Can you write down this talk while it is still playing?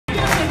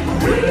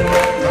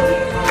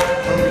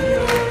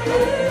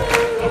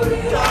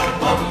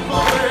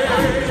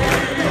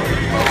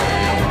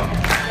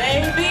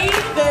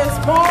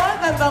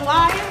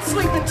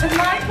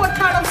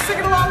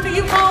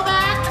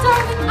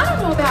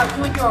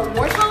your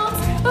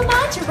warthogs, but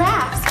my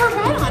giraffes were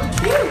right on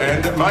cue.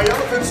 And my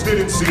elephants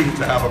didn't seem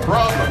to have a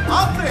problem.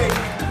 I think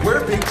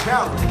we're being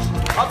challenged.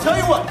 I'll tell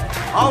you what,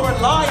 our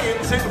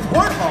lions and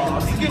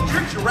warthogs can get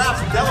your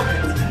giraffes and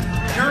elephants.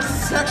 Your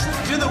section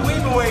to the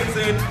wingways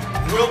and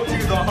we'll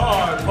do the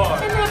hard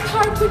part. And that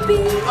part would be...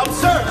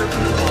 Absurd.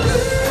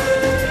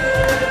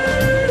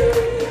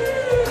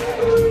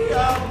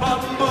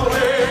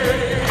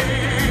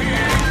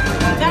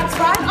 That's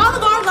right. All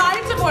of our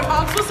lions and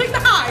warthogs will sing the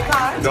high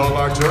part. And all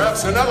our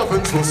giraffes and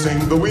elephants will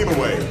sing the weave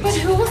away. But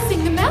who will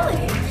sing the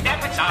melody?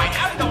 Step aside,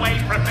 out of the way,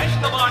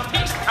 professional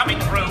artiste coming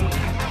through.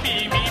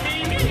 Me, me,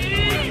 me, me,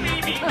 me,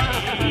 me, me.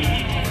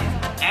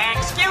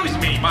 Excuse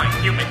me, my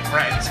human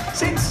friends.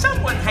 Since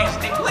someone has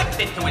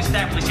neglected to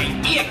establish a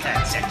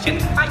meerkat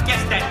section, I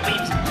guess that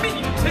leaves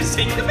me to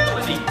sing the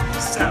melody.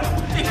 So,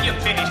 if you're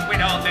finished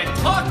with all the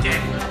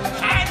talking,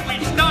 can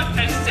we start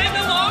to sing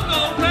along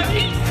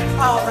already?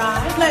 All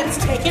right, let's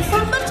take it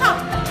from the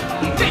top.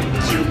 Thank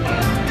you.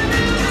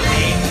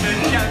 In the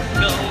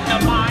jungle, the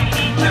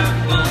mighty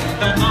jungle,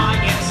 the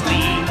lion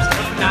sleeps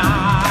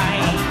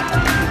tonight.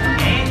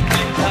 In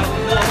the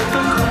jungle,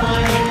 the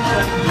mighty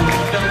jungle,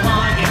 the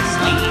lion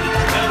sleeps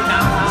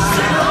tonight.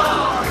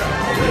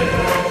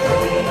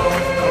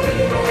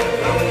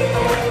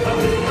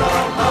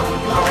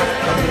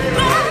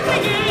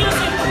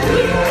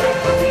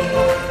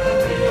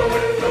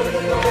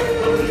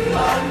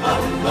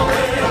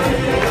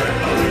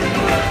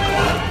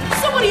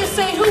 So what do you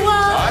say, who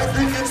won? I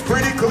think it's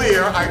pretty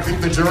clear. I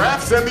think the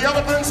giraffes and the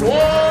elephants won.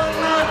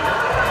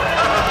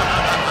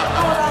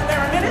 Hold on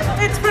there a minute.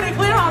 It's pretty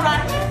clear, all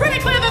right. Pretty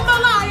clear.